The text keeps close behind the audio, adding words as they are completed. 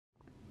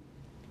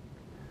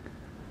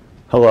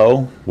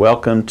Hello,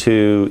 welcome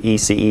to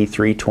ECE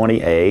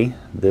 320A.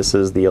 This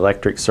is the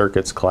electric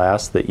circuits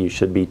class that you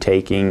should be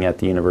taking at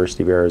the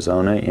University of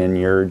Arizona in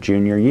your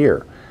junior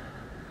year.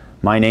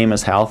 My name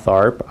is Hal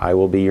Tharp. I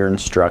will be your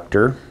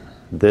instructor.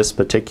 This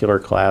particular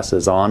class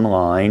is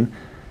online,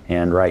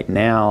 and right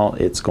now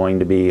it's going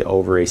to be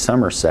over a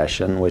summer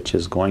session, which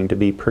is going to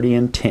be pretty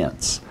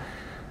intense.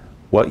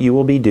 What you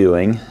will be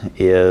doing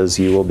is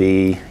you will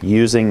be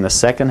using the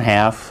second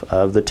half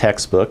of the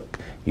textbook.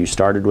 You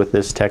started with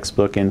this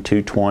textbook in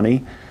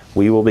 220.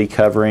 We will be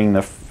covering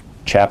the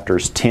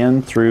chapters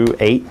 10 through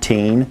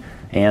 18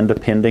 and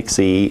Appendix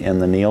E in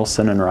the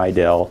Nielsen and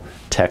Rydell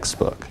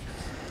textbook.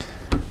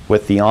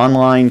 With the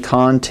online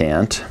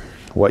content,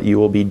 what you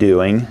will be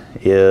doing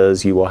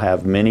is you will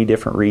have many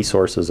different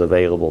resources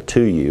available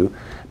to you.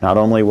 Not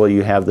only will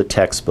you have the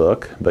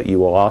textbook, but you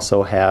will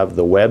also have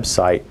the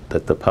website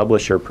that the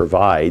publisher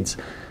provides,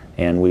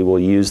 and we will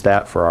use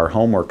that for our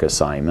homework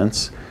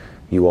assignments.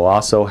 You will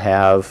also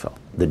have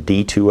the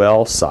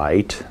D2L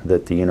site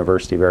that the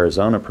University of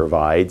Arizona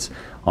provides.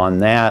 On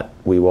that,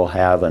 we will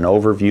have an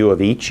overview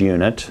of each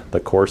unit. The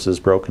course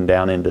is broken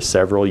down into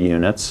several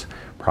units,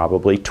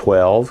 probably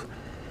 12.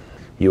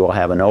 You will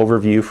have an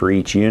overview for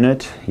each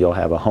unit. You'll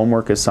have a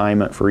homework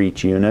assignment for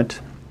each unit.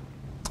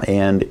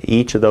 And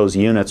each of those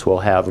units will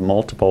have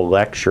multiple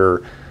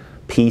lecture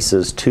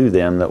pieces to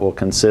them that will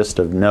consist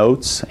of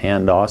notes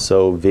and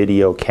also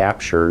video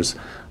captures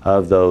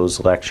of those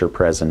lecture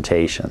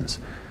presentations.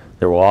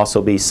 There will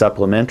also be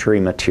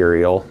supplementary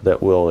material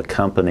that will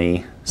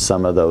accompany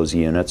some of those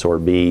units or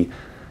be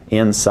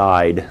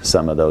inside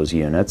some of those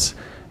units.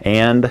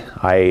 And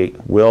I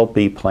will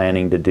be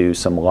planning to do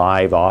some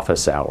live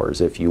office hours.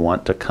 If you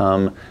want to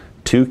come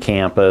to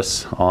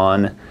campus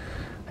on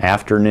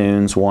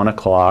afternoons, 1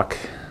 o'clock,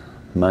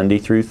 Monday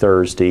through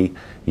Thursday,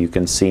 you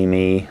can see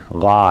me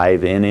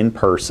live and in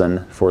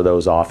person for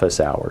those office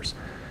hours.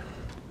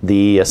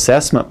 The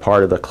assessment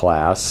part of the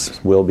class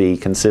will be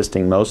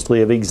consisting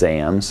mostly of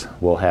exams.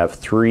 We'll have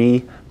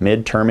 3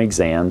 midterm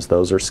exams.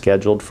 Those are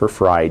scheduled for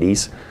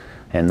Fridays,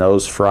 and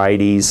those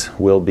Fridays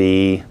will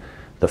be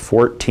the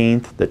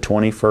 14th, the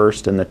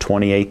 21st, and the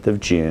 28th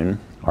of June.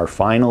 Our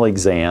final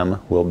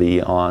exam will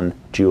be on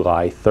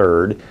July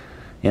 3rd.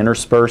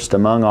 Interspersed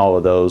among all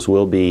of those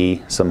will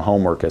be some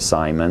homework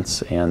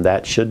assignments, and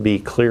that should be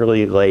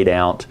clearly laid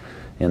out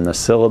in the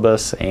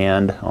syllabus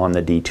and on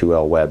the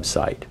D2L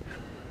website.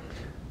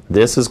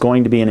 This is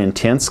going to be an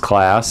intense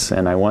class,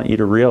 and I want you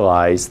to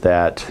realize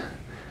that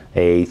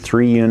a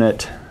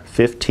 3-unit,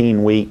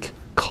 15-week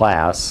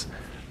class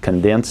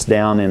condensed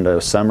down into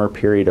a summer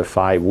period of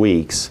 5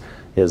 weeks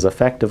is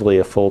effectively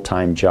a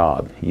full-time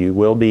job. You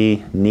will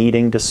be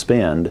needing to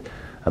spend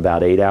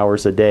about 8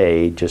 hours a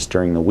day just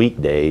during the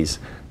weekdays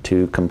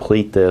to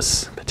complete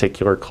this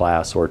particular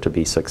class or to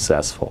be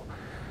successful.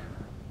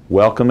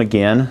 Welcome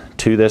again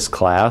to this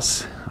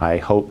class. I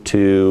hope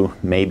to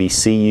maybe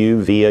see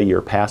you via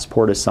your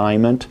passport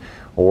assignment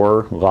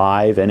or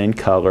live and in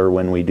color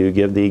when we do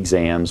give the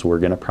exams. We're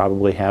going to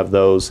probably have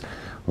those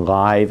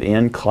live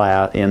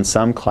in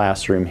some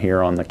classroom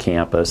here on the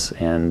campus,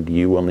 and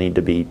you will need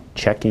to be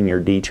checking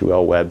your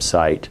D2L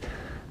website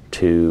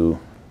to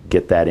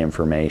get that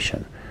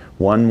information.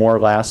 One more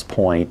last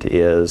point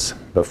is,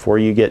 before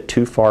you get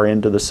too far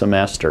into the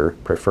semester,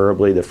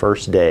 preferably the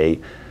first day,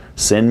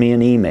 send me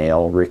an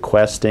email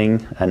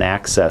requesting an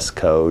access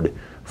code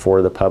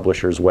for the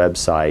publisher's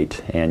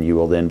website, and you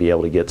will then be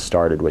able to get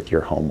started with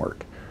your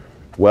homework.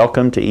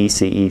 Welcome to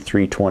ECE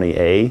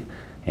 320A,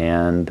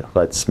 and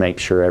let's make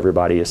sure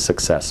everybody is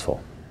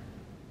successful.